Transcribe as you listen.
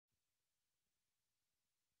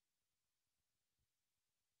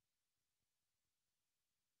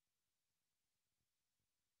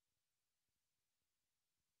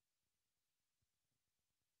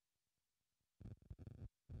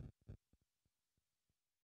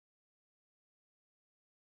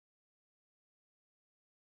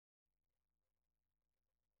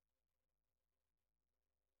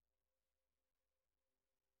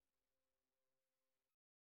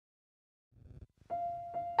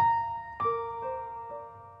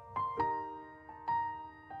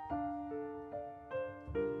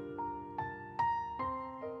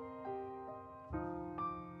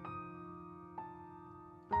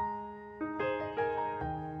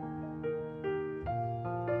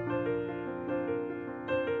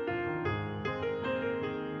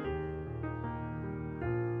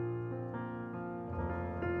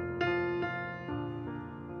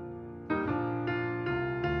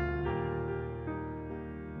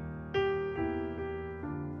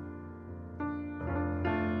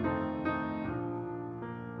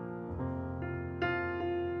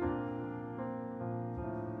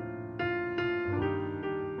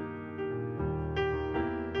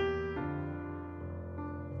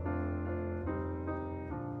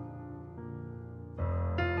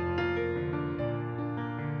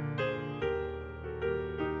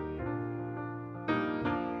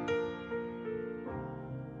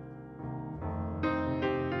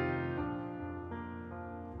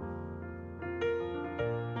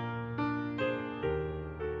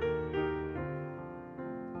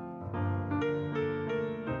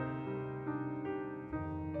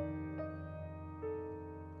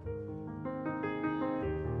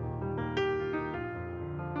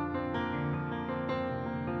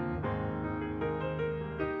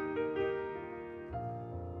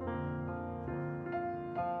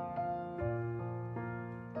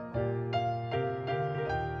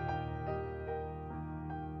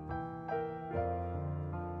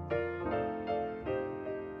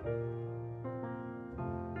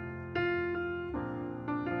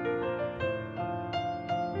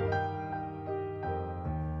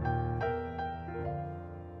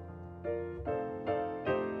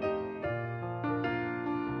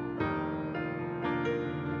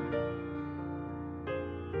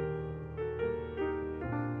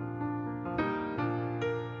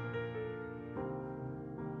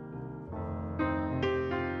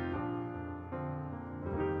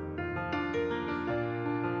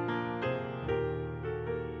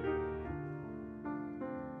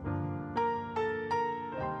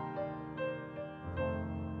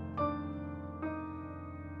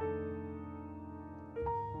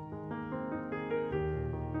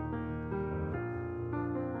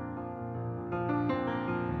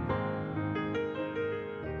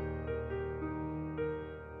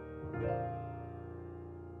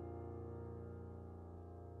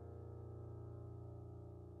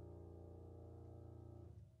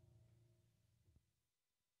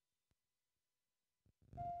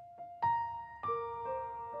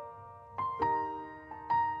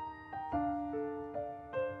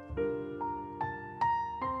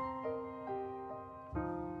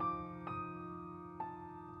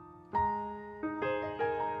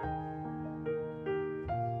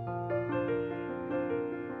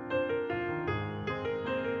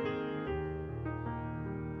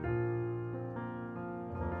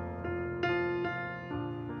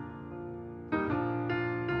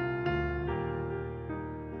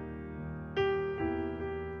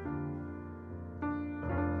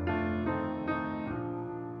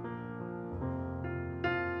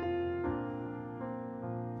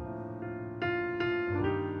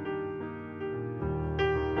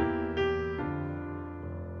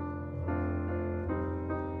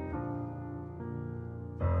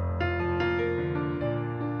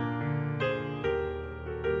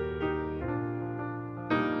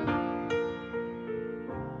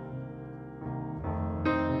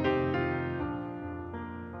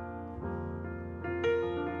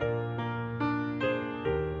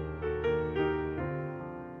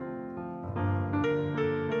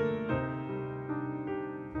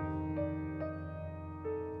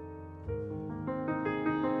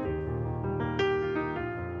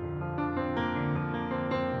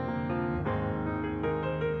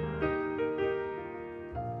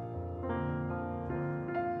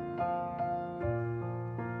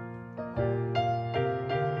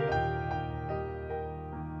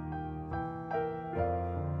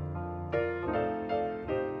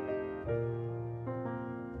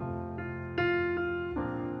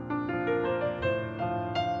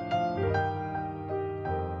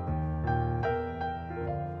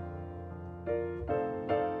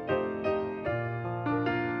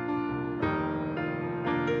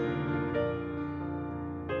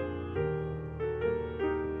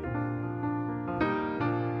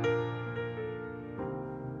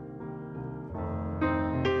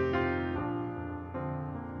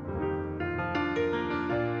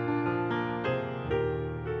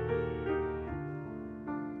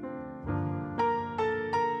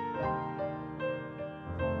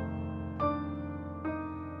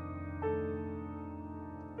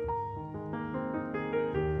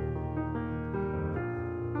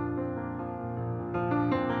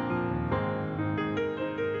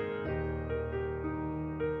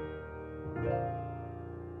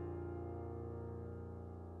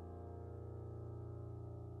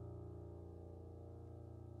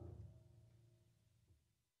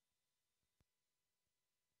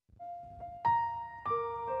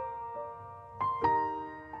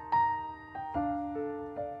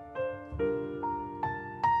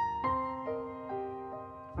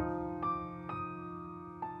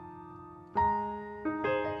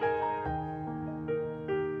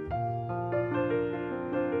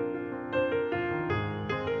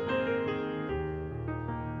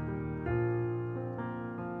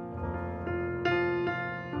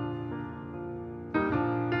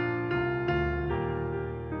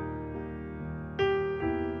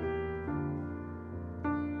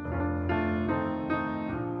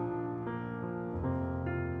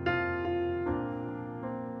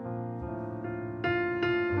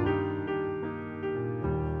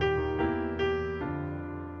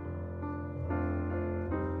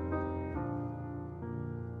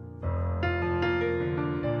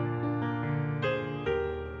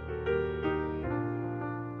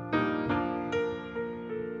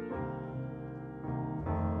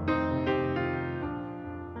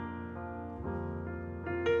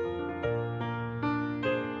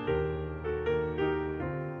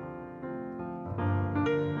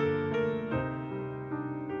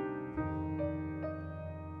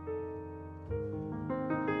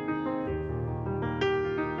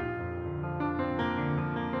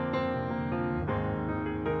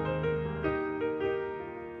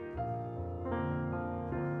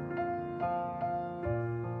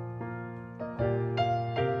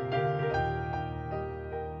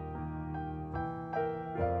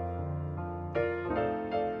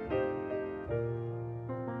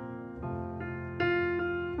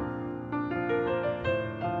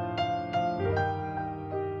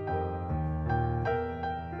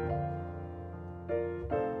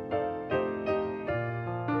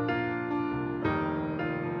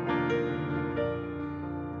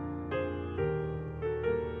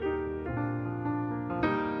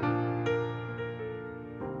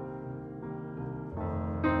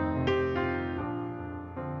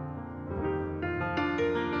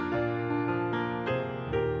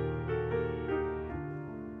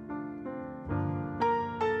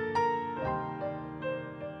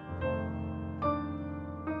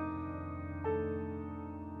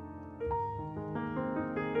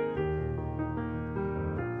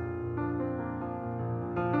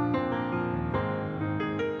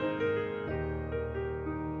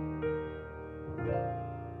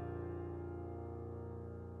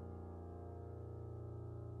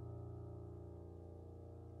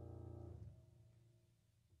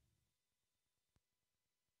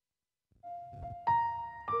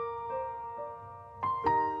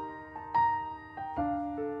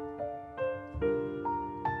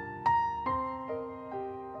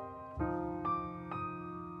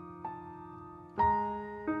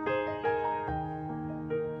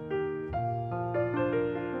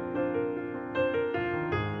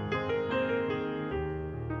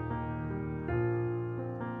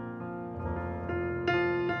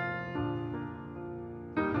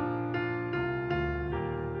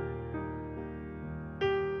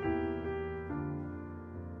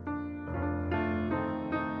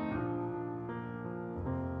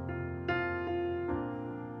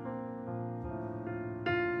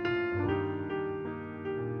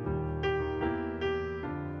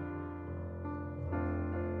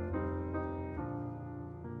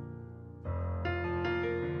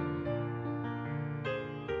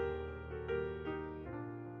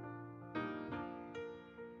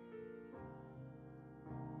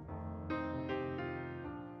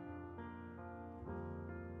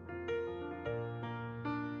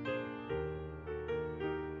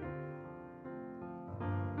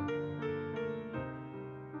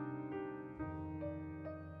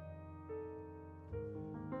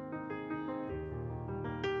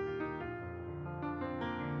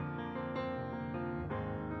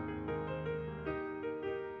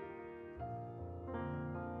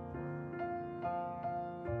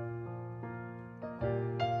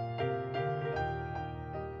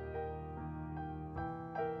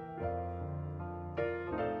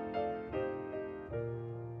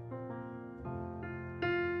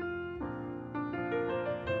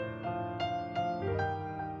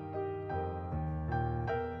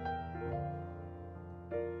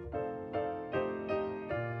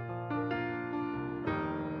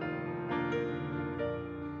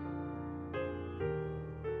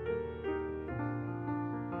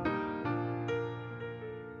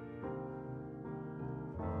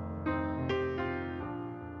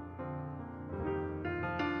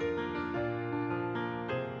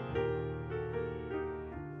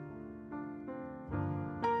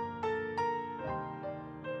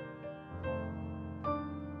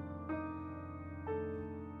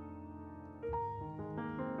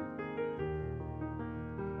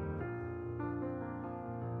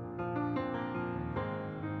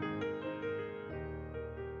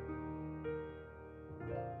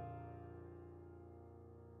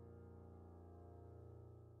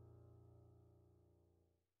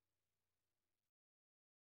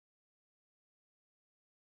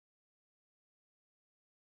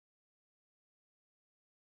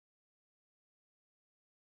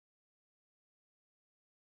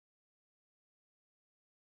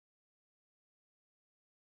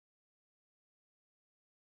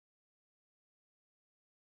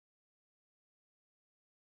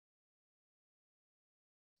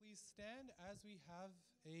please stand as we have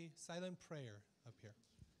a silent prayer up here.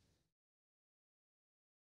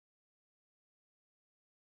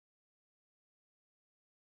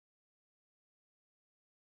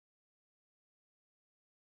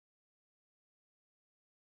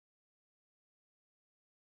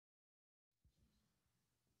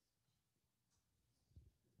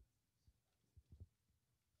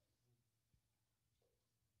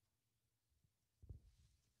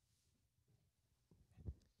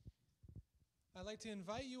 I'd like to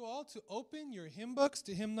invite you all to open your hymn books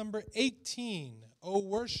to hymn number 18, O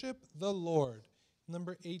Worship the Lord,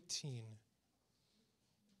 number 18.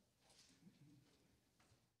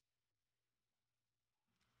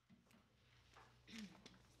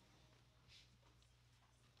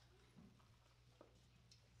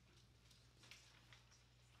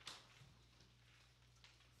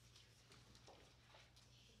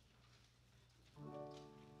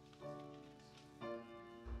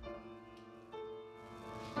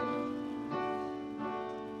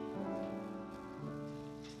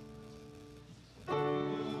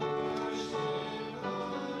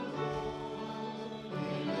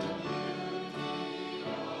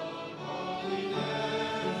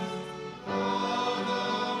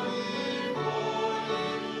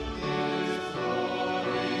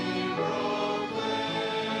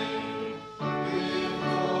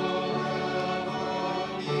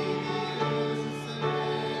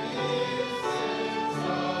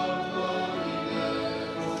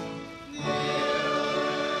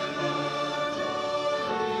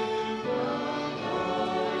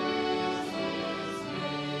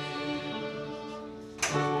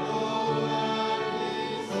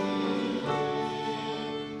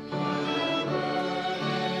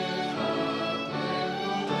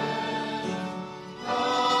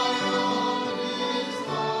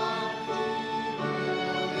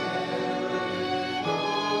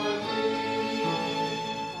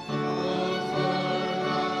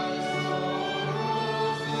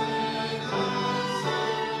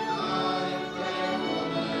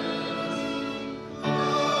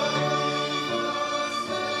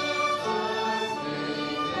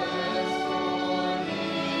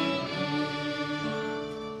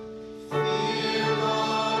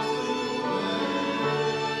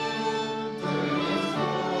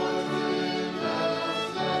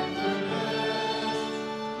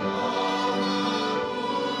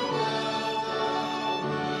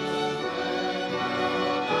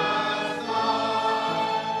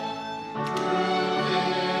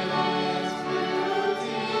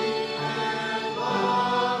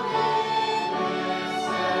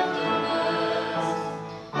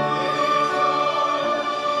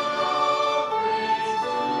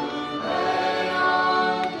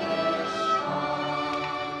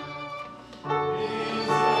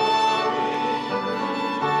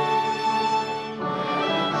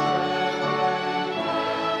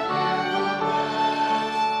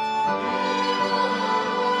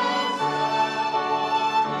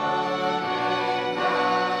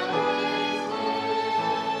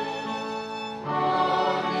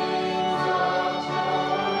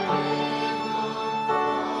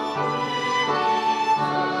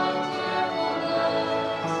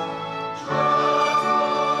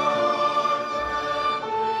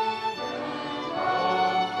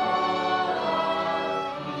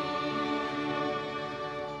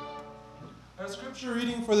 Scripture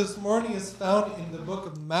reading for this morning is found in the book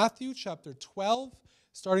of Matthew, chapter 12,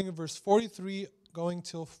 starting in verse 43, going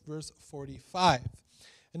till verse 45.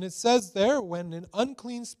 And it says there, when an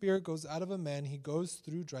unclean spirit goes out of a man, he goes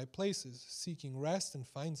through dry places, seeking rest and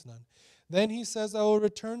finds none. Then he says, I will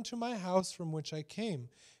return to my house from which I came.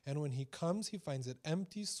 And when he comes, he finds it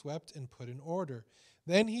empty, swept, and put in order.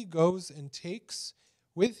 Then he goes and takes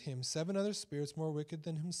with him 7 other spirits more wicked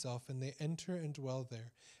than himself, and they enter and dwell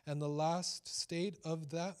there. And the last state of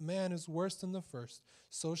that man is worse than the first.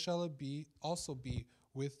 So shall it also be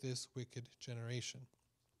with this wicked generation.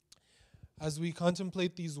 As we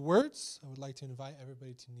contemplate these words, I would like to invite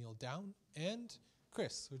everybody to kneel down. And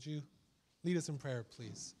Chris, would you lead us in prayer,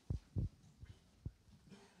 please?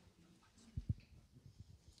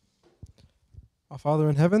 Our Father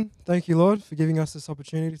in heaven, thank you, Lord, for giving us this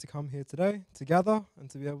opportunity to come here today, to gather, and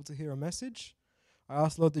to be able to hear a message. I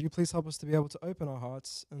ask, Lord, that you please help us to be able to open our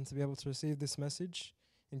hearts and to be able to receive this message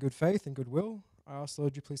in good faith and goodwill. I ask,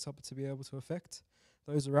 Lord, you please help us to be able to affect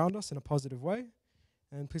those around us in a positive way,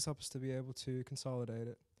 and please help us to be able to consolidate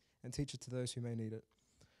it and teach it to those who may need it.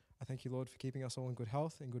 I thank you, Lord, for keeping us all in good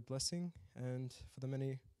health and good blessing, and for the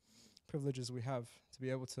many privileges we have to be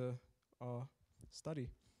able to study,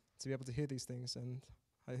 to be able to hear these things. And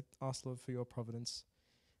I ask, Lord, for your providence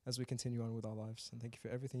as we continue on with our lives. And thank you for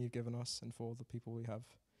everything you've given us and for all the people we have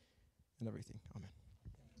and everything. Amen.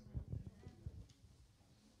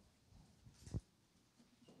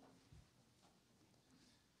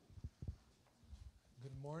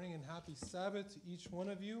 Good morning and happy Sabbath to each one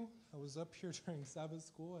of you. I was up here during Sabbath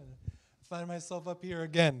school and I find myself up here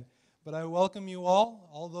again. But I welcome you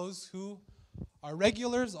all those who are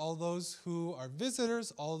regulars, all those who are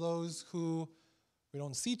visitors, all those who we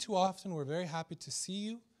don't see too often. We're very happy to see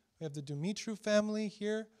you. We have the Dumitru family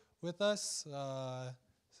here with us,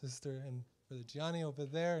 Sister and Brother Gianni over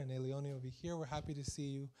there and Elione over here. We're happy to see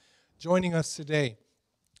you joining us today.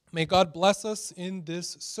 May God bless us in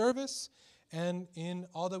this service and in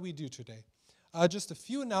all that we do today. Just a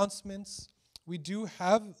few announcements. We do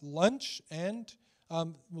have lunch and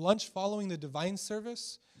lunch following the divine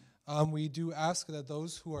service. We do ask that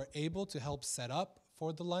those who are able to help set up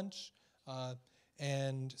for the lunch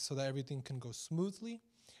and so that everything can go smoothly.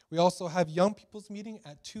 We also have young people's meeting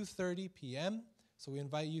at 2:30 p.m., so we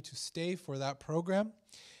invite you to stay for that program.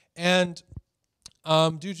 And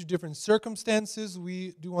due to different circumstances,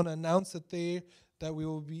 we do want to announce that there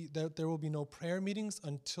will be no prayer meetings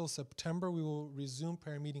until September. We will resume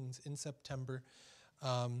prayer meetings in September.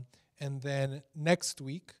 And then next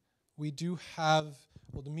week, we do have,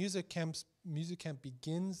 the music camp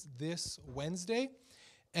begins this Wednesday.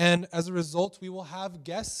 And as a result, we will have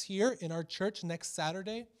guests here in our church next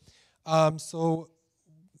Saturday. So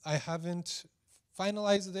I haven't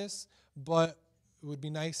finalized this, but it would be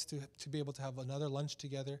nice to be able to have another lunch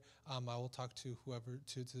together. I will talk to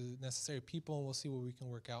to necessary people, and we'll see what we can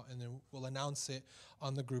work out, and then we'll announce it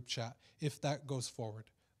on the group chat if that goes forward.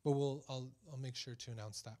 But I'll make sure to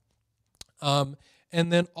announce that.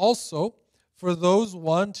 And then also, for those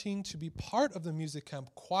wanting to be part of the music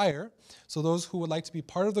camp choir, so those who would like to be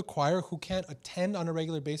part of the choir, who can't attend on a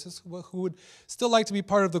regular basis, who would still like to be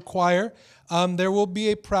part of the choir, there will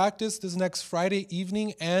be a practice this next Friday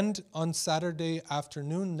evening and on Saturday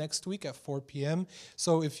afternoon next week at 4 p.m.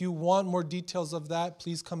 So if you want more details of that,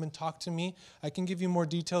 please come and talk to me. I can give you more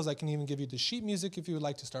details. I can even give you the sheet music if you would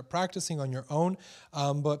like to start practicing on your own.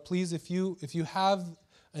 But please, if you have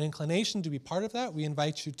an inclination to be part of that, we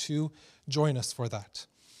invite you to join us for that.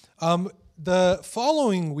 The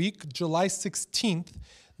following week, July 16th,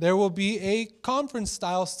 there will be a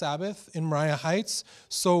conference-style Sabbath in Moriah Heights.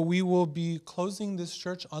 So we will be closing this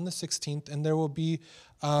church on the 16th, and there will be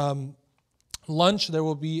lunch. There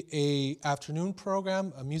will be an afternoon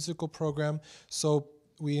program, a musical program. So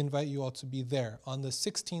we invite you all to be there on the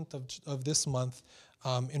 16th of this month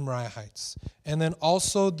in Moriah Heights. And then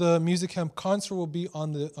also the music camp concert will be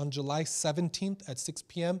on July 17th at 6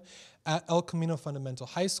 p.m. at El Camino Fundamental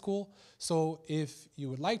High School. So if you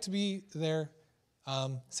would like to be there,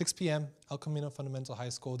 6 p.m., El Camino Fundamental High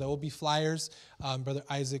School. There will be flyers. Brother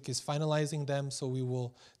Isaac is finalizing them, so we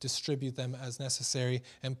will distribute them as necessary.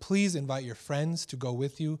 And please invite your friends to go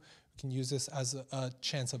with you. You can use this as a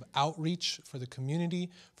chance of outreach for the community,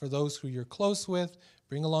 for those who you're close with.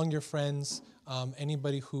 Bring along your friends,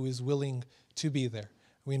 anybody who is willing to be there.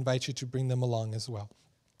 We invite you to bring them along as well.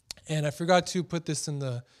 And I forgot to put this in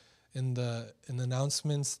the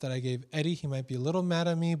announcements that I gave Eddie. He might be a little mad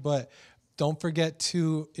at me, but don't forget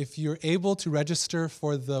to, if you're able to register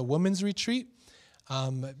for the women's retreat,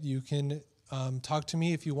 you can talk to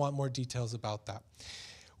me if you want more details about that.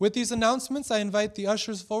 With these announcements, I invite the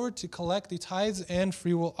ushers forward to collect the tithes and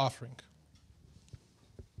free will offering.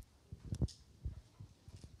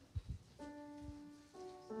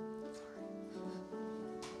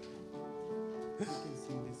 You can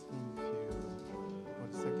sing this hymn if you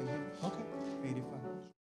want a second hymn. Okay. 85.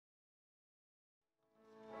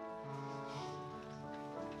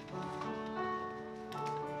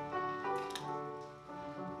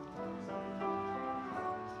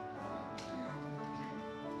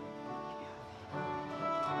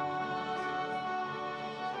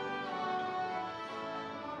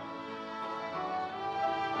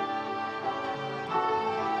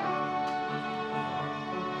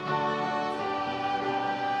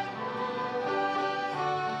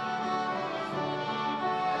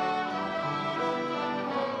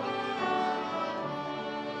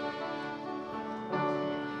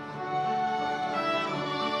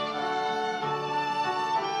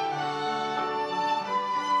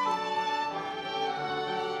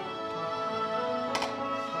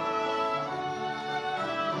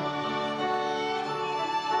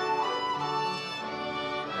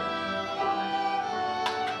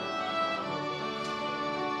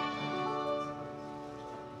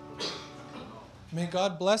 May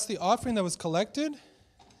God bless the offering that was collected,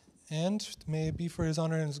 and may it be for his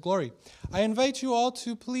honor and his glory. I invite you all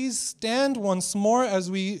to please stand once more as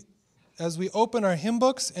we open our hymn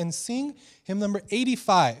books and sing hymn number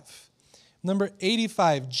 85. Number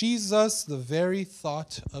 85, Jesus, the very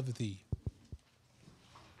thought of thee.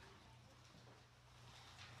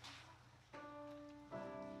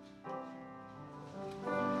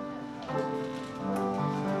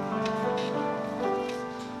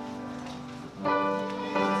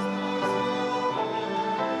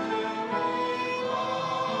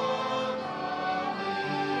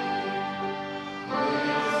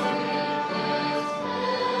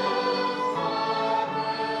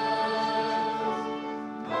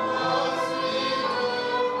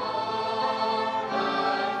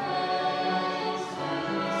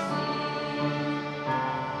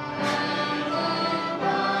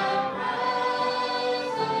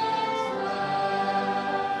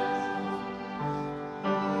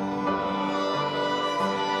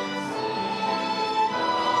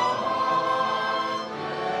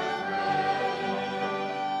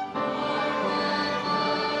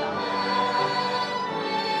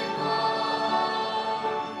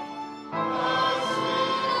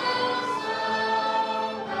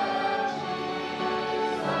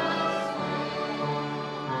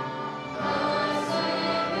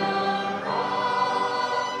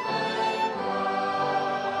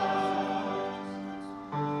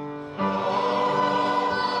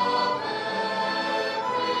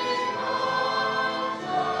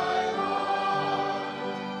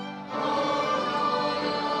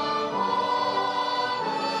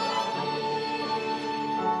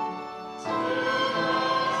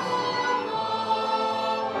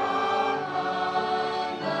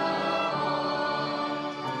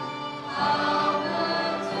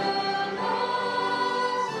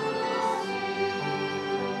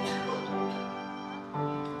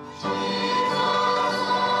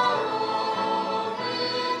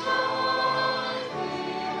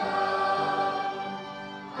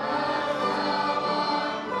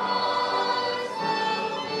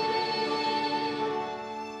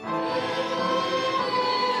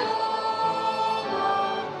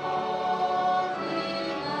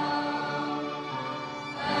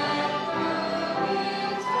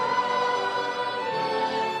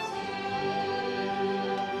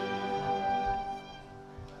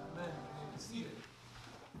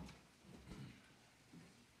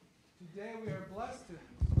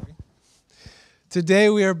 Today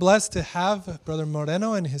we are blessed to have Brother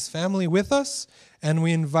Moreno and his family with us, and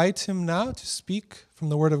we invite him now to speak from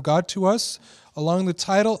the Word of God to us along the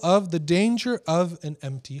title of The Danger of an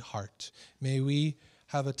Empty Heart. May we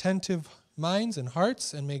have attentive minds and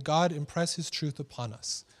hearts, and may God impress his truth upon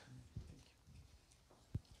us.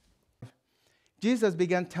 Jesus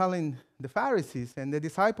began telling the Pharisees, and the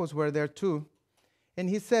disciples were there too, and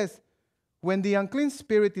he says, when the unclean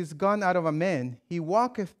spirit is gone out of a man, he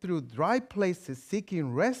walketh through dry places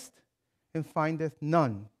seeking rest, and findeth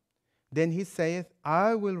none. Then he saith,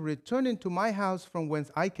 I will return into my house from whence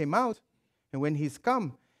I came out. And when he is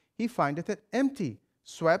come, he findeth it empty,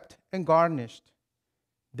 swept and garnished.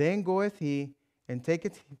 Then goeth he, and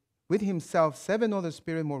taketh with himself 7 other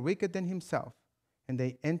spirits more wicked than himself, and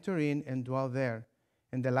they enter in and dwell there.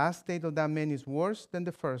 And the last state of that man is worse than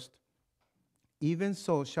the first. Even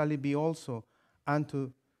so shall it be also unto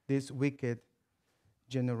this wicked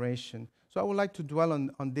generation. So I would like to dwell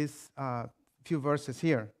on these few verses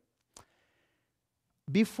here.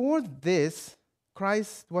 Before this,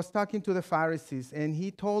 Christ was talking to the Pharisees, and he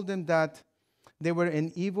told them that they were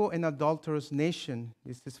an evil and adulterous nation.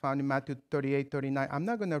 This is found in Matthew 38, 39. I'm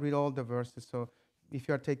not going to read all the verses, so if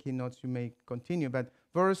you are taking notes, you may continue. But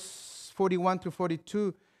verse 41 to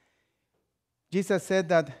 42, Jesus said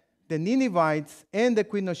that the Ninevites and the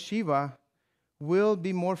queen of Sheba will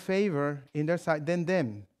be more favored in their sight than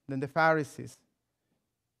them, than the Pharisees.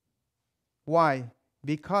 Why?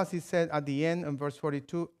 Because he said at the end in verse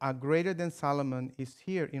 42, a greater than Solomon is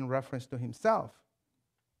here in reference to himself.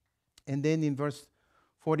 And then in verse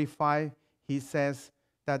 45, he says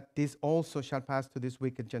that this also shall pass to this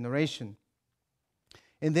wicked generation.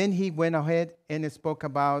 And then he went ahead and spoke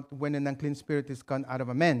about when an unclean spirit is gone out of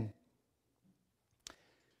a man.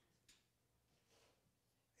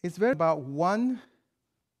 It's very about one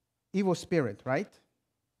evil spirit, right?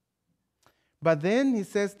 But then he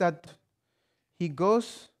says that he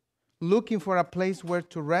goes looking for a place where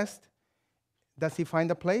to rest. Does he find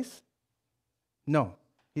a place? No.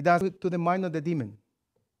 He does it to the mind of the demon.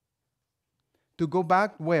 To go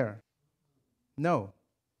back where? No.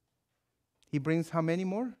 He brings how many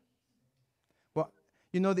more? Well,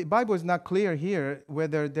 the Bible is not clear here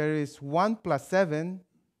whether there is 1 plus 7,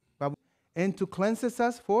 and to cleanses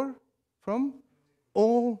us for From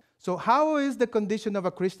all. So how is the condition of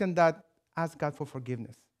a Christian that asks God for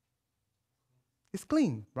forgiveness? It's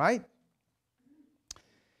clean, right?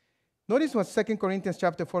 Notice what 2 Corinthians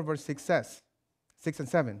chapter 4, verse 6 says, 6 and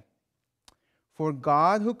 7. For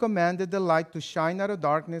God, who commanded the light to shine out of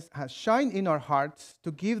darkness, has shined in our hearts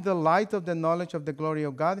to give the light of the knowledge of the glory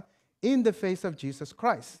of God in the face of Jesus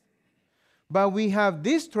Christ. But we have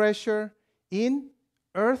this treasure in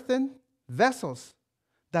earthen vessels,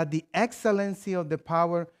 that the excellency of the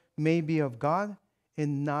power may be of God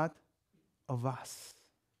and not of us.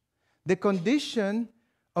 The condition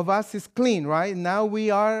of us is clean, right? Now we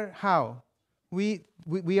are how? We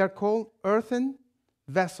are called earthen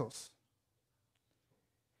vessels.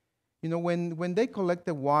 You know, when they collect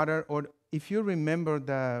the water, or if you remember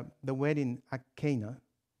the wedding at Cana,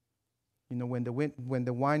 you know, when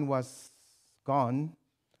the wine was gone,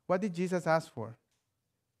 what did Jesus ask for?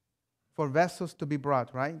 For vessels to be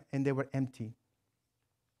brought, right? And they were empty.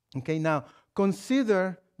 Okay, now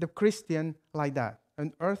consider the Christian like that.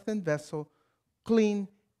 An earthen vessel, clean,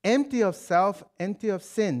 empty of self, empty of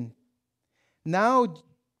sin. Now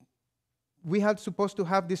we are supposed to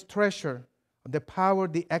have this treasure, the power,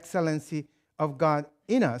 the excellency of God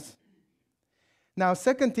in us. Now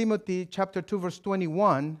 2 Timothy chapter 2, verse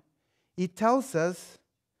 21, it tells us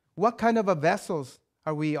what kind of a vessels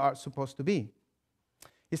we are supposed to be.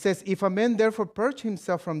 It says, if a man therefore purge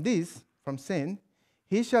himself from this, from sin,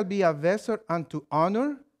 he shall be a vessel unto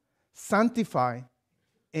honor, sanctified,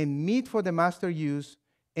 and meet for the master use,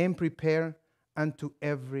 and prepare unto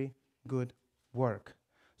every good work.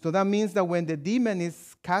 So that means that when the demon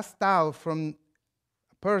is cast out from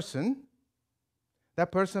a person,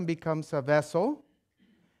 that person becomes a vessel,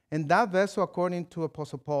 and that vessel, according to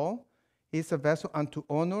Apostle Paul, is a vessel unto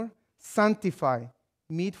honor, sanctified,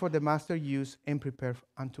 meet for the master use, and prepare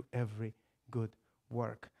unto every good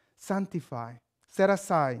work. Sanctify, set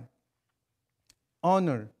aside,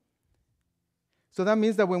 honor. So that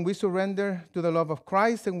means that when we surrender to the love of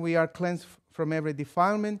Christ and we are cleansed from every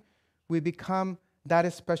defilement, we become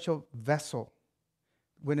that special vessel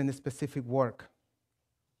within a specific work.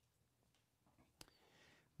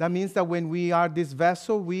 That means that when we are this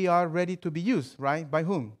vessel, we are ready to be used, right? By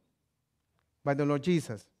whom? By the Lord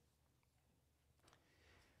Jesus.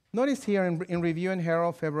 Notice here in Review and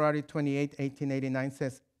Herald, February 28, 1889,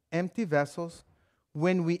 says, empty vessels.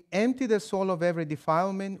 When we empty the soul of every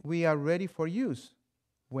defilement, we are ready for use.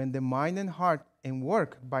 When the mind and heart and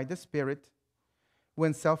work by the Spirit,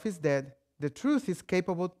 when self is dead, the truth is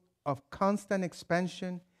capable of constant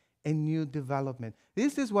expansion and new development.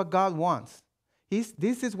 This is what God wants.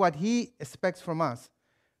 This is what He expects from us.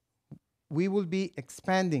 We will be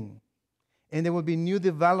expanding, and there will be new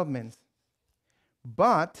developments.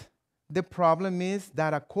 But the problem is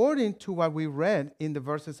that according to what we read in the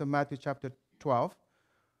verses of Matthew chapter 12,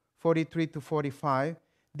 43 to 45,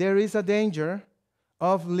 there is a danger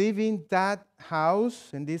of leaving that house,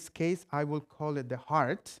 in this case, I will call it the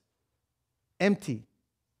heart, empty.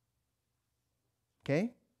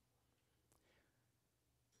 Okay?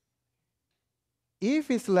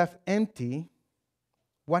 If it's left empty,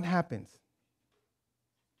 what happens?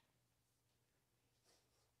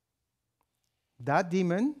 That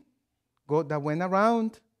demon that went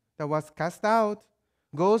around, that was cast out,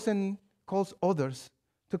 goes and calls others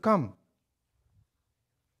to come.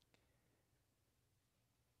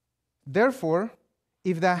 Therefore,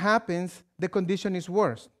 if that happens, the condition is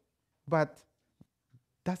worse. But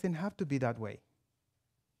doesn't have to be that way.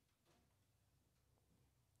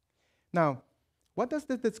 Now,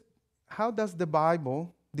 how does the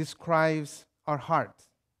Bible describes our hearts?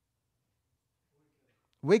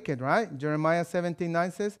 Wicked, right? Jeremiah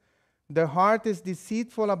 17:9 says, the heart is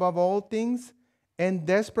deceitful above all things and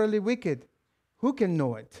desperately wicked. Who can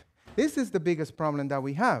know it? This is the biggest problem that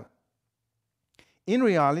we have. In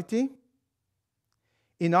reality,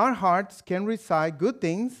 in our hearts can reside good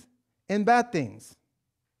things and bad things.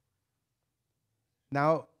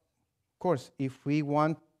 Now, of course, if we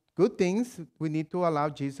want good things, we need to allow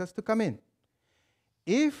Jesus to come in.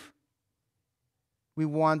 If we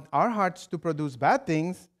want our hearts to produce bad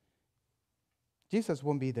things, Jesus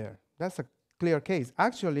won't be there. That's a clear case.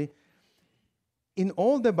 Actually, in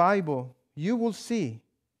all the Bible, you will see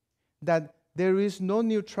that there is no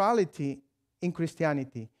neutrality in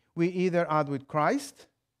Christianity. We either are with Christ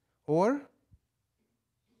or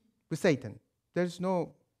with Satan. There's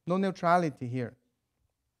no neutrality here.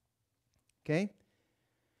 Okay?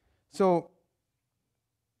 So,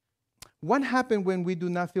 what happens when we do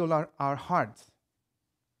not feel our hearts?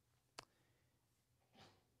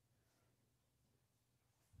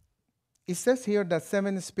 It says here that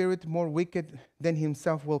 7 spirits more wicked than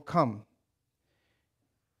himself will come.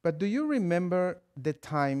 But do you remember the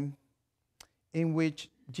time in which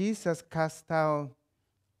Jesus cast out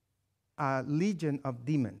a legion of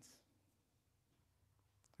demons?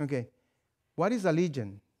 Okay. What is a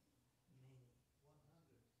legion?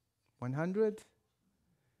 100?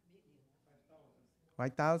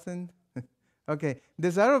 5,000? Okay. The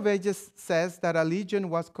Desire of Ages says that a legion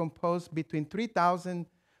was composed between 3,000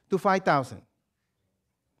 to 5,000.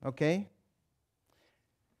 Okay?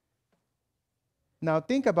 Now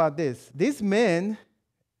think about this. These men,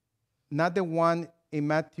 not the one in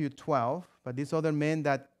Matthew 12, but these other men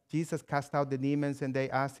that Jesus cast out the demons and they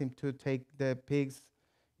asked him to take the pigs,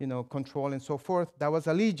 control and so forth, that was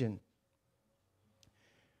a legion.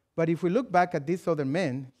 But if we look back at these other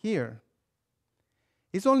men here,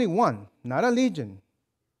 it's only one, not a legion.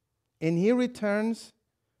 And he returns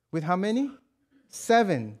with how many?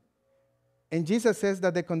 7. And Jesus says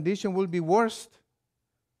that the condition will be worse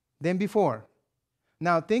than before.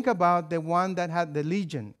 Now think about the one that had the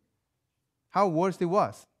legion. How worse it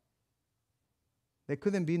was. There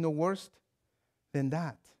couldn't be no worse than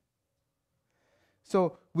that.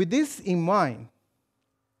 So with this in mind,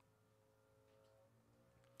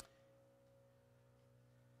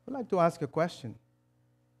 I'd like to ask a question.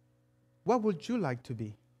 What would you like to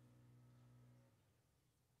be?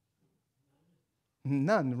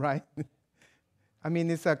 None, right? I mean,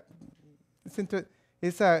 it's a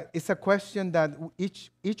question that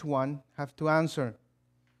each one have to answer.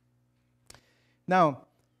 Now,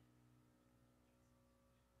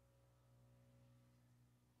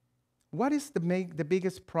 what is the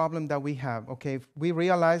biggest problem that we have? Okay, we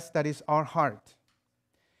realize that it's our heart.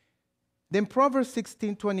 Then Proverbs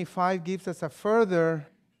 16:25 gives us a further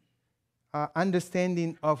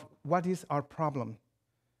understanding of what is our problem.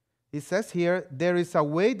 It says here, there is a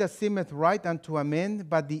way that seemeth right unto a man,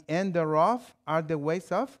 but the end thereof are the ways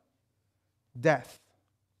of death.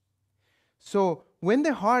 So when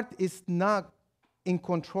the heart is not in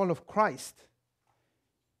control of Christ,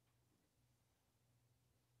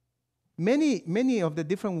 many of the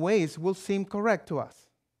different ways will seem correct to us.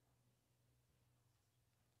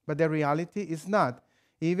 But the reality is not.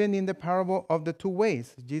 Even in the parable of the 2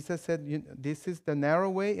 ways, Jesus said, this is the narrow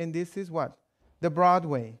way and this is what? The broad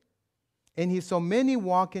way. And he saw many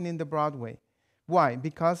walking in the broad way. Why?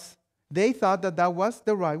 Because they thought that that was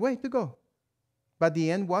the right way to go. But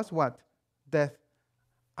the end was what? Death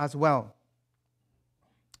as well.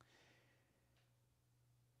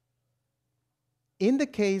 In the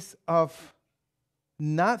case of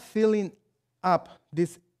not filling up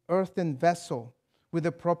this earthen vessel with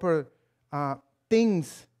the proper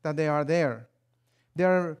things that they are there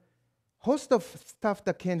are a host of stuff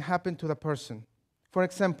that can happen to the person. For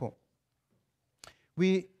example,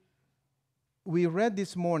 we read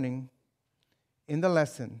this morning in the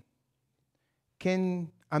lesson,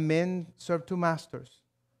 can a man serve 2 masters?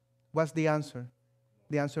 What's the answer?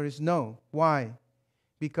 The answer is no. Why?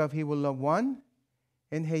 Because he will love one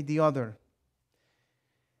and hate the other.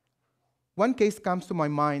 One case comes to my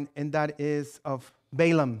mind, and that is of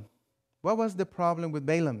Balaam. What was the problem with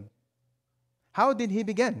Balaam? How did he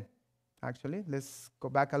begin? Actually, let's go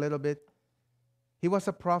back a little bit. He was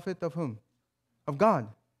a prophet of whom? Of God,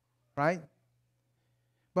 right?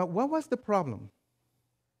 But what was the problem?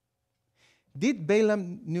 Did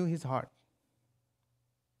Balaam knew his heart?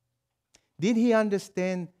 Did he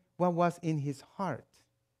understand what was in his heart?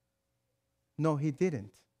 No, he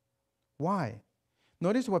didn't. Why?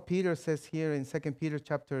 Notice what Peter says here in 2 Peter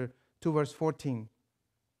chapter 2, verse 14.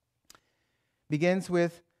 Begins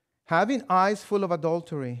with, having eyes full of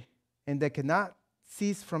adultery, and they cannot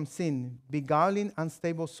cease from sin, beguiling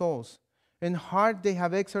unstable souls. In heart they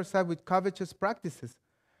have exercised with covetous practices.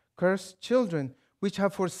 Cursed children, which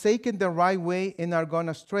have forsaken the right way and are gone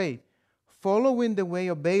astray, following the way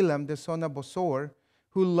of Balaam, the son of Bosor,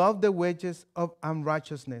 who loved the wages of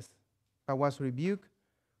unrighteousness, but was rebuked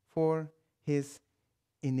for his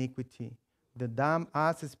iniquity. The dumb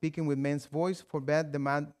ass, speaking with men's voice, forbade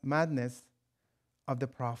the madness of the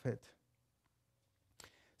prophet.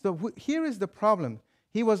 So here is the problem.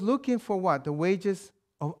 He was looking for what? The wages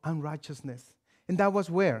of unrighteousness. And that was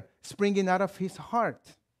where? Springing out of his heart.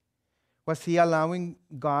 Was he allowing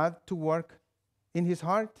God to work in his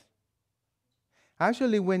heart?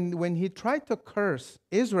 Actually, when he tried to curse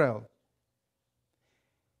Israel,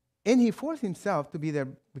 and he forced himself to be there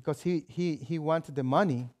because he wanted the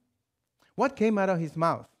money, what came out of his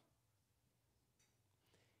mouth?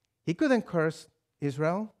 He couldn't curse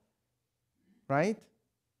Israel, right?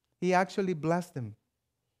 He actually blessed them.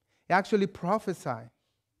 He actually prophesied.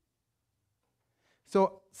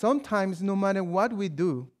 So sometimes, no matter what we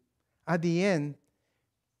do, at the end,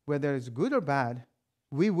 whether it's good or bad,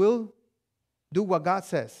 we will do what God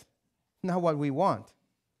says, not what we want.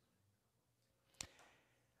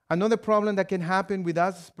 Another problem that can happen with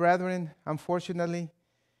us, brethren, unfortunately,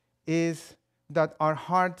 is that our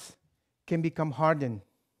hearts can become hardened.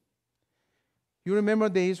 You remember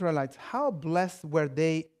the Israelites. How blessed were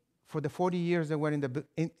they for the 40 years they were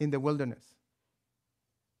in the wilderness?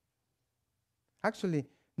 Actually,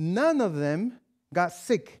 none of them got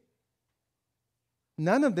sick.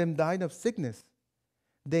 None of them died of sickness.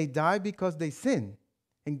 They died because they sinned.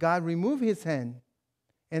 And God removed his hand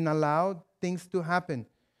and allowed things to happen.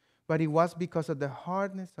 But it was because of the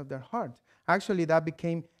hardness of their heart. Actually, that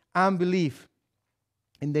became unbelief.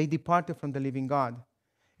 And they departed from the living God.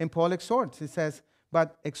 And Paul exhorts. He says,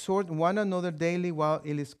 but exhort one another daily while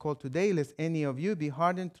it is called today, lest any of you be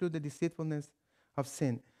hardened through the deceitfulness of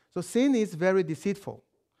sin. So sin is very deceitful.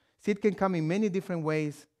 Sin can come in many different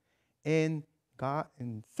ways. And God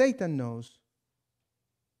and Satan knows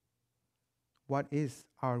what is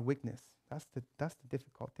our weakness. That's the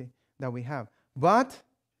difficulty that we have. But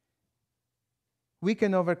we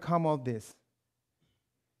can overcome all this.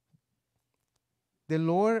 The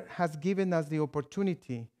Lord has given us the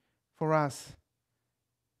opportunity for us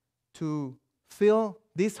to fill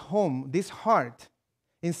this home, this heart,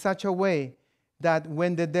 in such a way that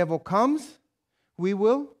when the devil comes, we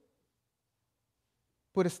will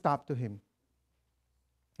put a stop to him.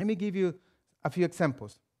 Let me give you a few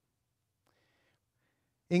examples.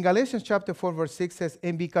 In Galatians chapter 4, verse 6 says,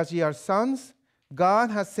 and because ye are sons, God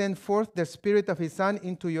has sent forth the Spirit of his Son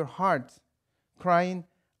into your hearts, crying,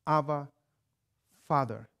 Abba,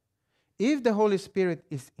 Father. If the Holy Spirit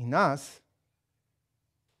is in us,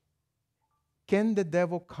 can the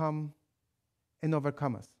devil come and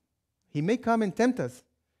overcome us? He may come and tempt us,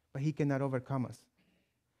 but he cannot overcome us.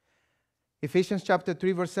 Ephesians chapter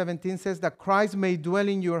 3, verse 17 says that Christ may dwell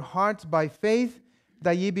in your hearts by faith,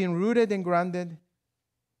 that ye being rooted and grounded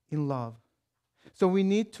in love. So we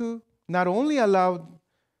need to not only allow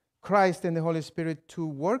Christ and the Holy Spirit to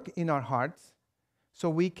work in our hearts, so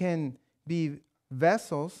we can be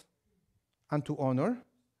vessels unto honor,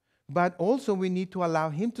 but also we need to allow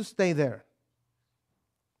him to stay there.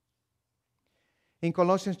 In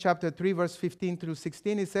Colossians chapter 3, verse 15 through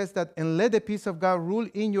 16, it says that, and let the peace of God rule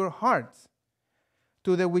in your hearts,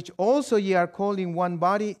 to the which also ye are called in one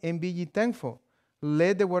body, and be ye thankful.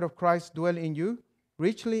 Let the word of Christ dwell in you,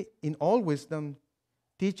 richly in all wisdom,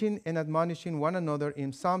 teaching and admonishing one another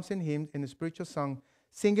in psalms and hymns and spiritual song,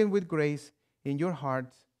 singing with grace in your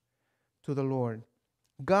hearts to the Lord.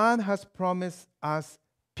 God has promised us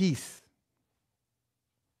peace.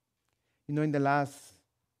 You know, in the last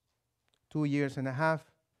 2 years and a half,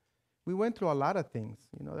 we went through a lot of things.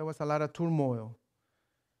 You know, there was a lot of turmoil.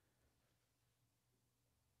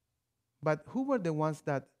 But who were the ones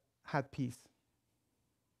that had peace?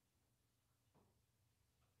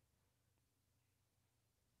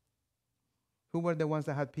 Who were the ones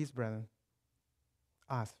that had peace, brethren?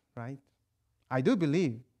 Us, right? I do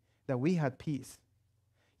believe that we had peace.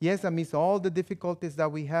 Yes, amidst all the difficulties that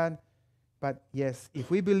we had, but yes, if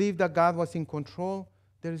we believe that God was in control,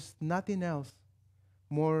 there is nothing else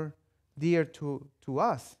more dear to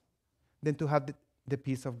us than to have the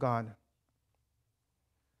peace of God.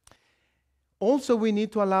 Also, we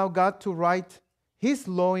need to allow God to write his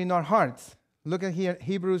law in our hearts. Look at here,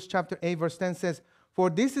 Hebrews chapter 8, verse 10 says, for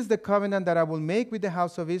this is the covenant that I will make with the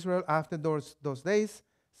house of Israel after those days,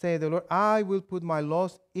 saith the Lord. I will put my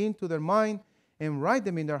laws into their mind and write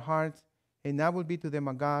them in their hearts, and I will be to them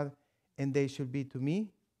a God, and they shall be to me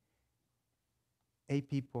a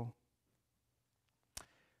people.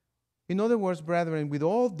 In other words, brethren, with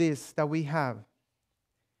all this that we have,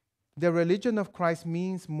 the religion of Christ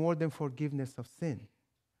means more than forgiveness of sin.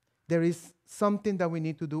 There is something that we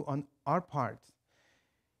need to do on our part.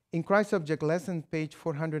 In Christ Subject Lesson, page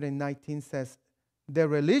 419 says, the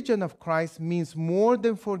religion of Christ means more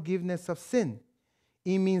than forgiveness of sin.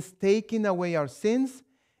 It means taking away our sins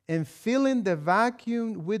and filling the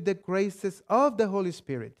vacuum with the graces of the Holy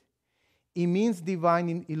Spirit. It means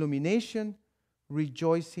divine illumination,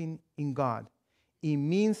 rejoicing in God. It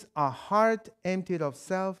means a heart emptied of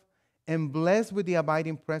self and blessed with the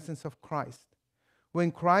abiding presence of Christ.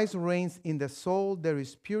 When Christ reigns in the soul, there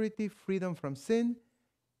is purity, freedom from sin.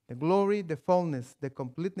 The glory, the fullness, the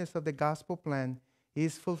completeness of the gospel plan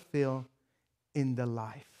is fulfilled in the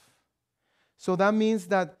life. So that means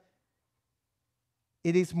that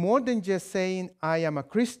it is more than just saying, I am a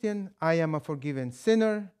Christian, I am a forgiven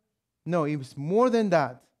sinner. No, it's more than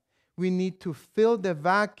that. We need to fill the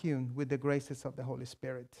vacuum with the graces of the Holy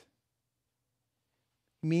Spirit.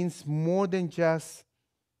 It means more than just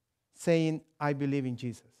saying, I believe in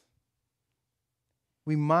Jesus.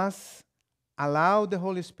 We must allow the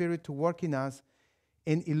Holy Spirit to work in us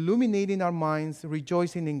and illuminating our minds,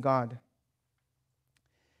 rejoicing in God.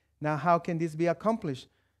 Now, how can this be accomplished?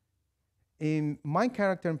 In My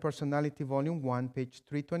Character and Personality, Volume 1, page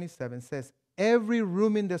 327, says, every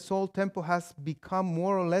room in the soul temple has become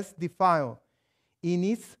more or less defiled in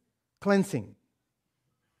its cleansing.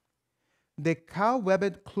 The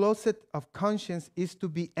cobwebbed closet of conscience is to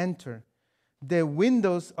be entered. The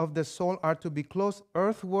windows of the soul are to be closed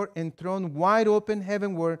earthward and thrown wide open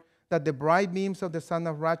heavenward, that the bright beams of the Sun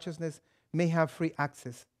of Righteousness may have free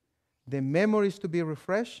access. The memory is to be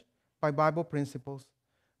refreshed by Bible principles.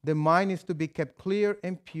 The mind is to be kept clear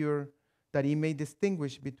and pure, that it may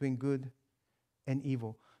distinguish between good and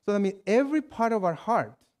evil. So, every part of our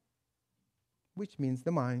heart, which means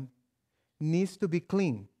the mind, needs to be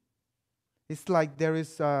clean. It's like there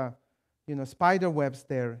is, spider webs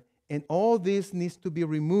there, and all this needs to be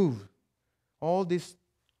removed. All this,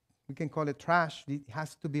 we can call it trash, it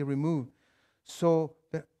has to be removed, so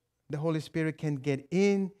that the Holy Spirit can get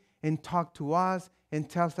in and talk to us and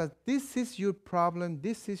tells us, this is your problem,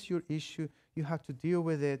 this is your issue, you have to deal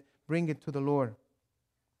with it, bring it to the Lord.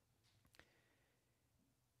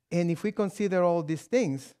 And if we consider all these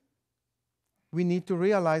things, we need to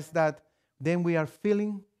realize that then we are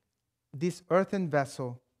filling this earthen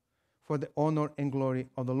vessel for the honor and glory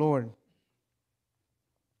of the Lord.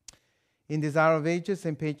 In Desire of Ages,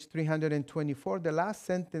 in page 324, the last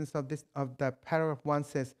sentence of that paragraph 1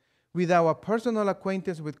 says, with our personal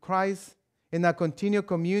acquaintance with Christ and a continued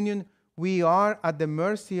communion, we are at the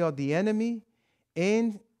mercy of the enemy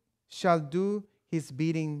and shall do his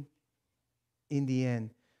bidding in the end.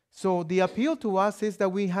 So the appeal to us is that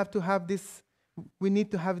we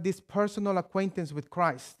need to have this personal acquaintance with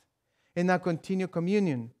Christ and a continued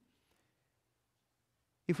communion.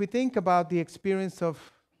 If we think about the experience of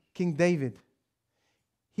King David,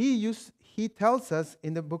 he tells us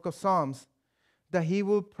in the book of Psalms that he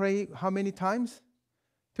will pray how many times?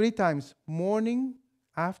 3 times, morning,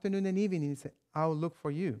 afternoon, and evening. He said, I'll look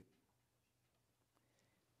for you.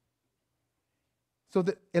 So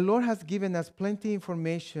the Lord has given us plenty of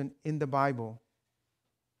information in the Bible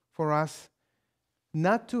for us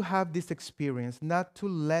not to have this experience, not to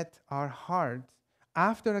let our hearts,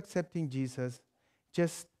 after accepting Jesus,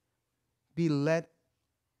 just be let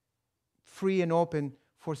free and open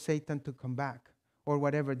for Satan to come back, or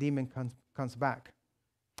whatever demon comes back.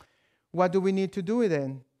 What do we need to do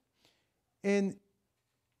then? And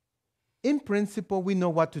in principle, we know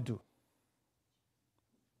what to do.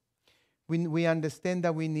 We understand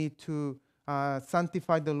that we need to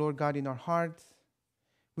sanctify the Lord God in our hearts.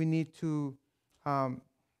 We need to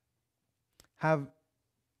have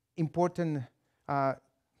important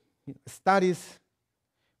studies.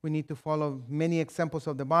 We need to follow many examples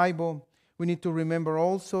of the Bible. We need to remember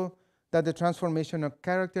also that the transformation of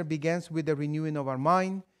character begins with the renewing of our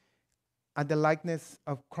mind at the likeness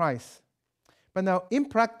of Christ. But now, in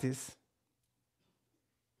practice,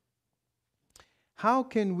 how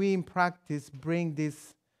can we in practice bring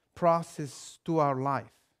this process to our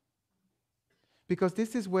life? Because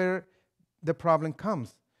this is where the problem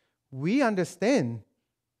comes. We understand,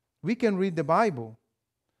 we can read the Bible,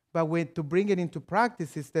 but to bring it into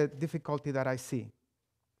practice is the difficulty that I see.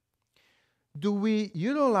 Do we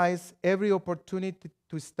utilize every opportunity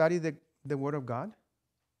to study the Word of God?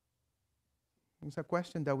 It's a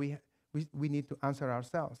question that we need to answer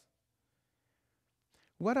ourselves.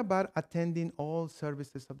 What about attending all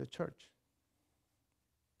services of the church?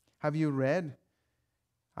 Have you read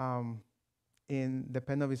in the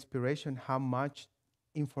Pen of Inspiration how much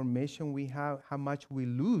information we have, how much we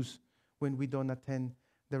lose when we don't attend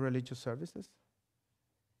the religious services?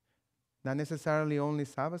 Not necessarily only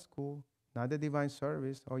Sabbath school, not the divine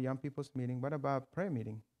service or young people's meeting. What about prayer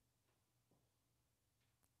meeting?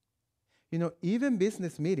 Even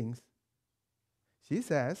business meetings, she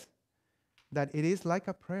says that it is like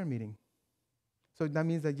a prayer meeting. So that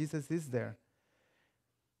means that Jesus is there.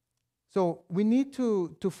 So we need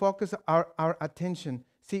to focus our attention.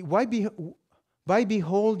 See, by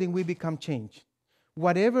beholding, we become changed.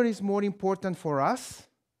 Whatever is more important for us,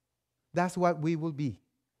 that's what we will be.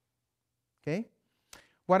 Okay?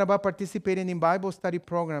 What about participating in Bible study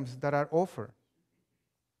programs that are offered?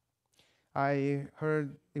 I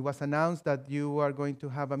heard it was announced that you are going to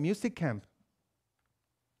have a music camp.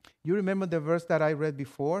 You remember the verse that I read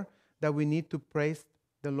before, that we need to praise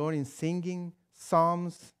the Lord in singing,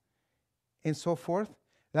 psalms, and so forth?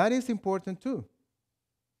 That is important too.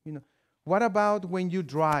 What about when you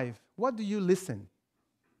drive? What do you listen?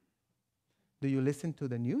 Do you listen to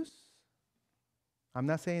the news? I'm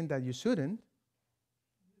not saying that you shouldn't.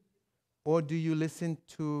 Or do you listen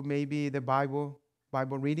to maybe the Bible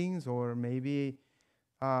readings, or maybe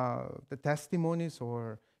the testimonies,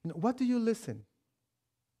 or what do you listen?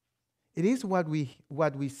 It is what we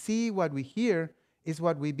see, what we hear, is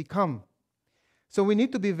what we become. So we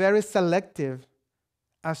need to be very selective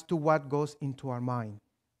as to what goes into our mind.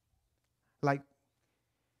 Like,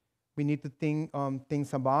 we need to think on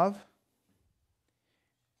things above.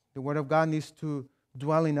 The Word of God needs to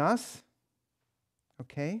dwell in us.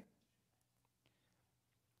 Okay?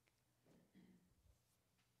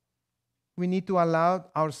 We need to allow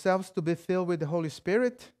ourselves to be filled with the Holy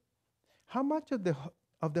Spirit. How much of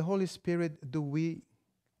the Holy Spirit do we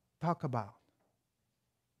talk about?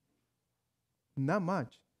 Not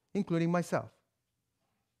much, including myself.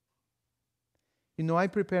 I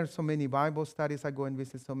prepare so many Bible studies. I go and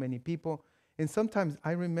visit so many people. And sometimes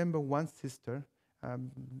I remember one sister,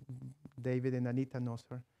 David and Anita knows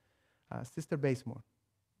her, Sister Basemore.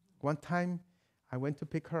 One time I went to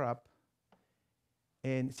pick her up,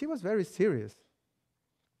 and she was very serious.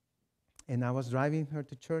 And I was driving her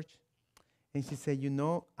to church, and she said,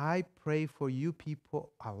 I pray for you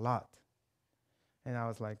people a lot. And I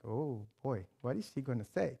was like, oh boy, what is she going to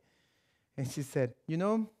say? And she said,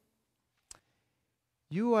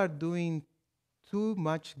 you are doing too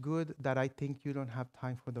much good that I think you don't have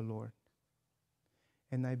time for the Lord.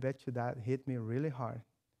 And I bet you that hit me really hard,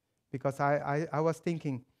 because I was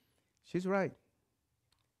thinking, she's right.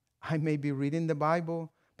 I may be reading the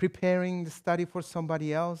Bible, preparing the study for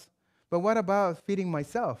somebody else, but what about feeding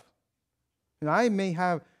myself? I may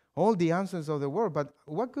have all the answers of the world, but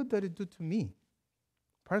what good did it do to me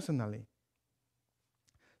personally?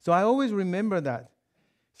 So I always remember that.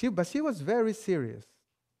 But she was very serious.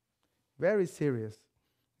 Very serious.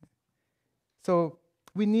 So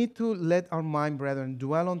we need to let our mind, brethren,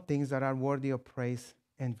 dwell on things that are worthy of praise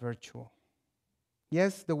and virtue.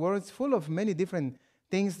 Yes, the world is full of many different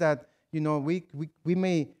things that, we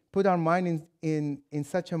may put our mind in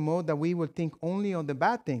such a mode that we will think only on the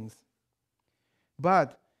bad things.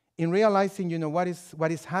 But in realizing, what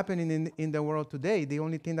is happening in the world today, the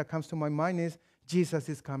only thing that comes to my mind is Jesus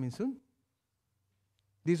is coming soon.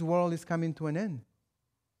 This world is coming to an end.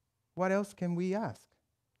 What else can we ask,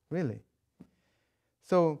 really?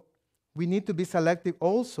 So we need to be selective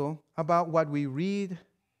also about what we read,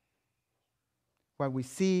 what we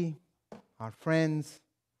see, our friends,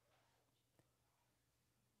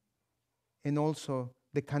 and also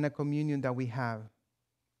the kind of communion that we have.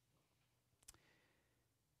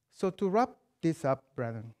 So to wrap this up,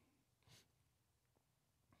 brethren,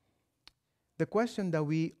 the question that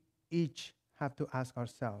we each have to ask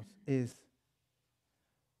ourselves is,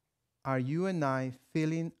 are you and I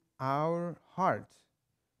filling our hearts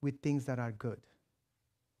with things that are good?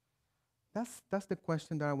 That's the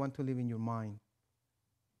question that I want to leave in your mind.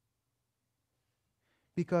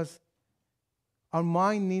 Because our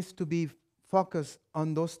mind needs to be focused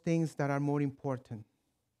on those things that are more important.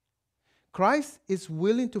 Christ is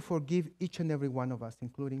willing to forgive each and every one of us,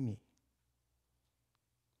 including me.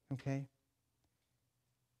 Okay?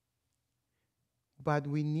 But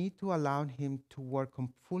we need to allow Him to work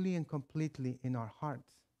fully and completely in our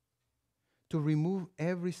hearts, to remove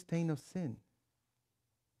every stain of sin.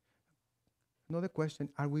 Another question,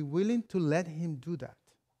 are we willing to let Him do that?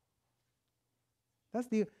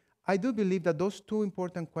 I do believe that those two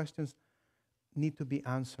important questions need to be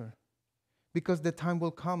answered, because the time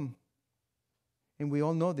will come, and we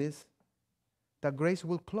all know this, that grace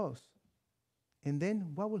will close. And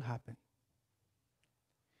then what will happen?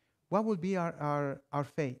 What will be our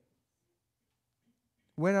fate?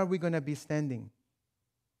 Where are we going to be standing?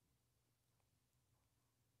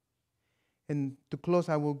 And to close,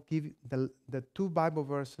 I will give the two Bible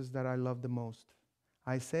verses that I love the most.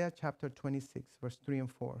 Isaiah chapter 26, verse 3 and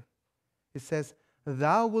 4. It says,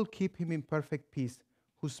 "Thou wilt keep him in perfect peace,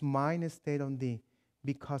 whose mind is stayed on thee,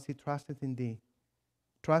 because he trusteth in thee.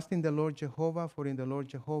 Trust in the Lord Jehovah, for in the Lord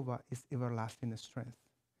Jehovah is everlasting strength."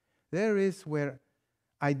 There is where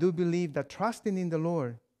I do believe that trusting in the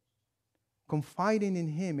Lord, confiding in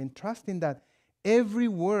Him, and trusting that every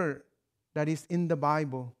word that is in the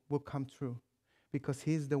Bible will come true, because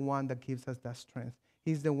He's the one that gives us that strength.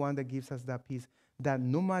 He's the one that gives us that peace, that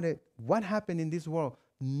no matter what happened in this world,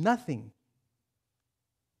 nothing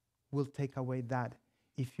will take away that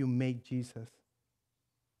if you make Jesus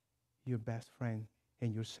your best friend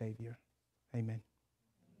and your Savior. Amen.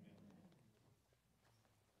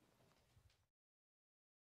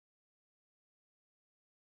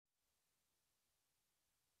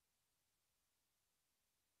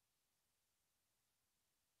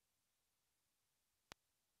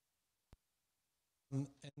 And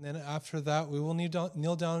then after that, we will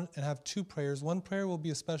kneel down and have two prayers. One prayer will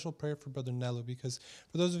be a special prayer for Brother Nello, because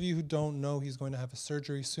for those of you who don't know, he's going to have a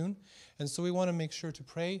surgery soon. And so we want to make sure to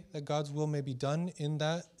pray that God's will may be done in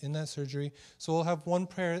that surgery. So we'll have one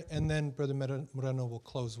prayer, and then Brother Moreno will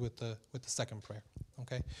close with the second prayer.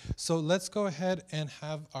 Okay? So let's go ahead and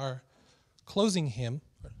have our closing hymn.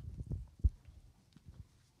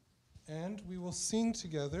 And we will sing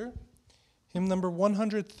together hymn number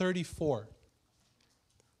 134.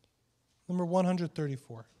 Number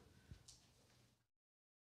 134.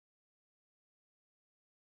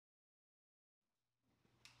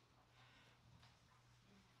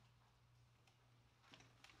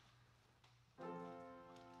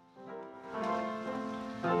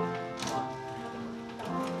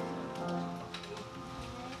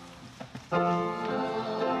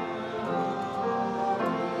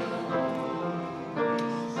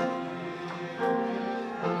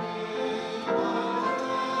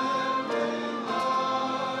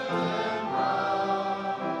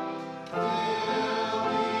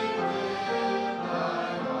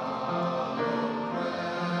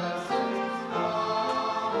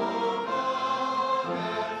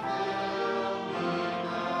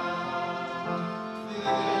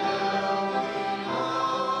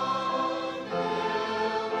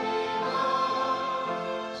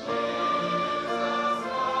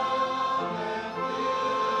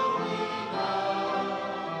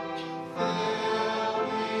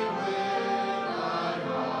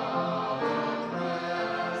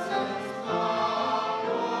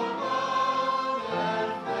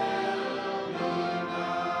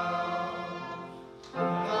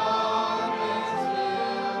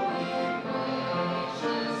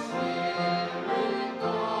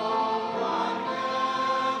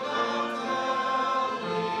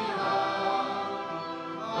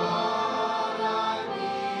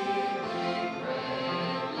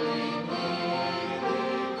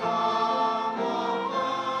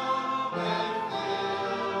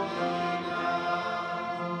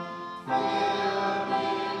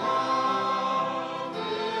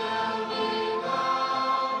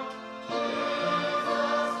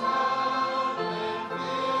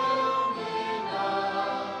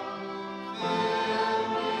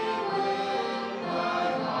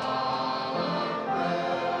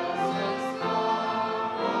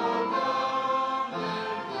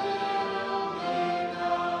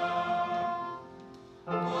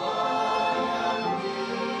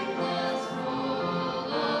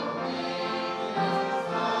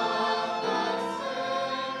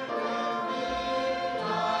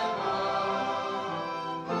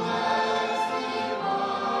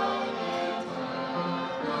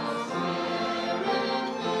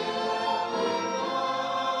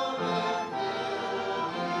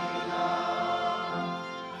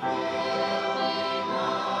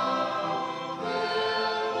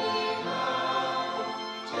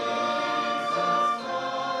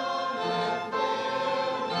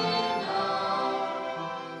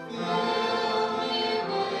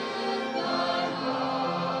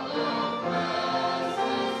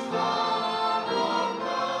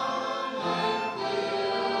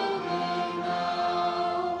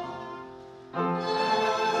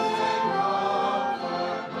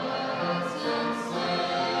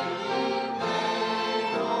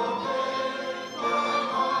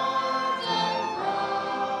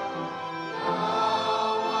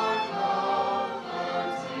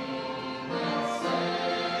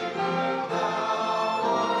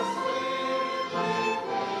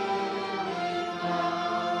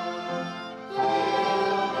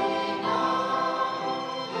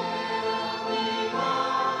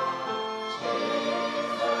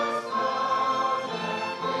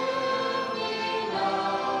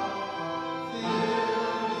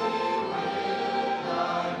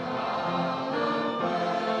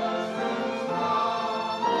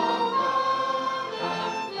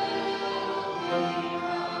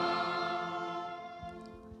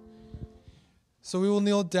 So we will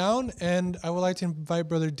kneel down, and I would like to invite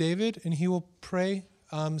Brother David, and he will pray,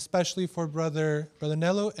 especially for Brother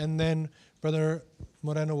Nello, and then Brother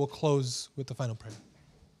Moreno will close with the final prayer.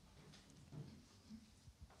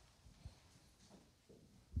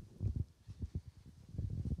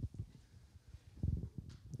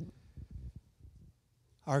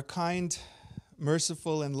 Our kind,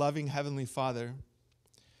 merciful, and loving Heavenly Father,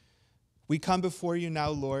 we come before you now,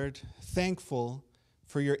 Lord, thankful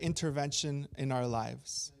for your intervention in our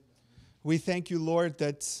lives. We thank you, Lord,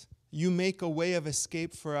 that you make a way of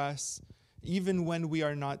escape for us even when we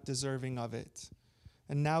are not deserving of it.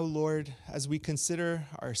 And now, Lord, as we consider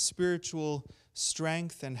our spiritual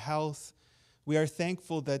strength and health, We are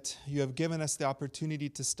thankful that you have given us the opportunity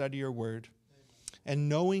to study your word. And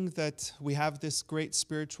knowing that we have this great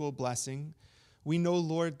spiritual blessing, we know,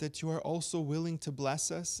 Lord, that you are also willing to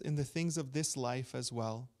bless us in the things of this life as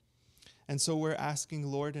well. And so we're asking,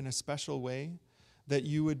 Lord, in a special way, that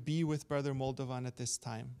you would be with Brother Moldovan at this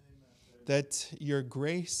time. Amen. That your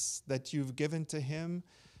grace that you've given to him,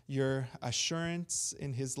 your assurance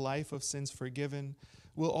in his life of sins forgiven,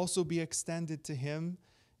 will also be extended to him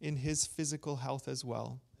in his physical health as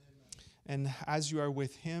well. Amen. And as you are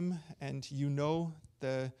with him and you know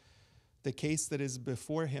the case that is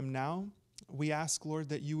before him now, we ask, Lord,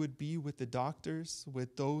 that you would be with the doctors,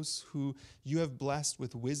 with those who you have blessed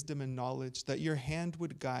with wisdom and knowledge, that your hand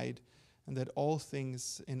would guide, and that all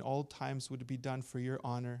things in all times would be done for your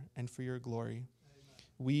honor and for your glory. Amen.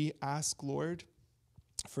 We ask, Lord,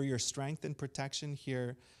 for your strength and protection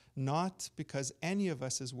here, not because any of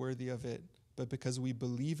us is worthy of it, but because we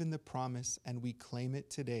believe in the promise and we claim it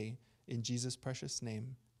today. In Jesus' precious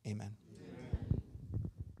name, amen. Amen.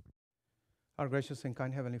 Our gracious and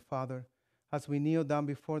kind Heavenly Father, as we kneel down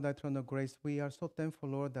before thy throne of grace, we are so thankful,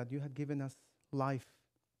 Lord, that you have given us life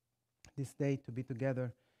this day to be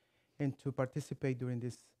together and to participate during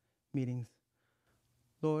these meetings.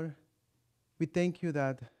 Lord, we thank you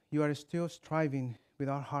that you are still striving with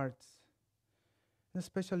our hearts. And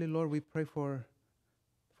especially, Lord, we pray for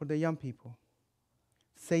the young people.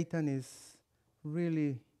 Satan is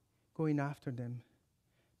really going after them,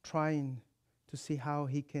 trying to see how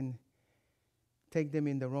he can take them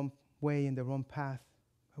in the wrong way, in the wrong path.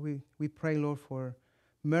 We pray, Lord, for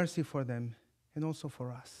mercy for them and also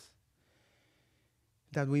for us.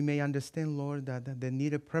 That we may understand, Lord, that the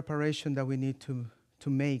needed preparation that we need to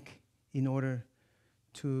make in order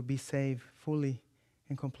to be saved fully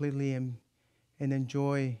and completely and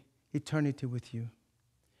enjoy eternity with you.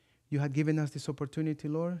 You have given us this opportunity,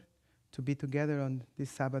 Lord, to be together on this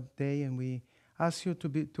Sabbath day, and we ask you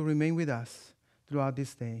to remain with us throughout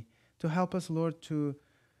this day, to help us, Lord, to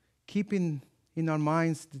keep in our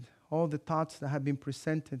minds all the thoughts that have been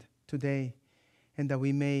presented today, and that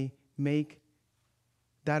we may make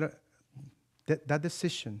that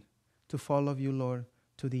decision to follow you, Lord,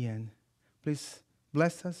 to the end. Please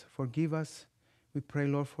bless us, forgive us. We pray,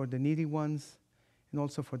 Lord, for the needy ones and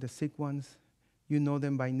also for the sick ones. You know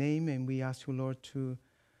them by name, and we ask you, Lord, to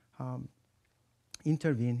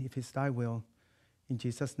intervene if it's thy will. In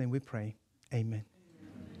Jesus' name we pray. Amen.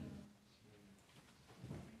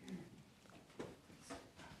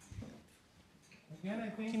 Again, I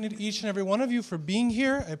thank each and every one of you for being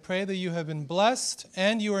here. I pray that you have been blessed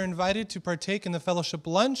and you are invited to partake in the fellowship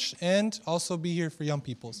lunch and also be here for young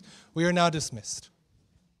peoples. We are now dismissed.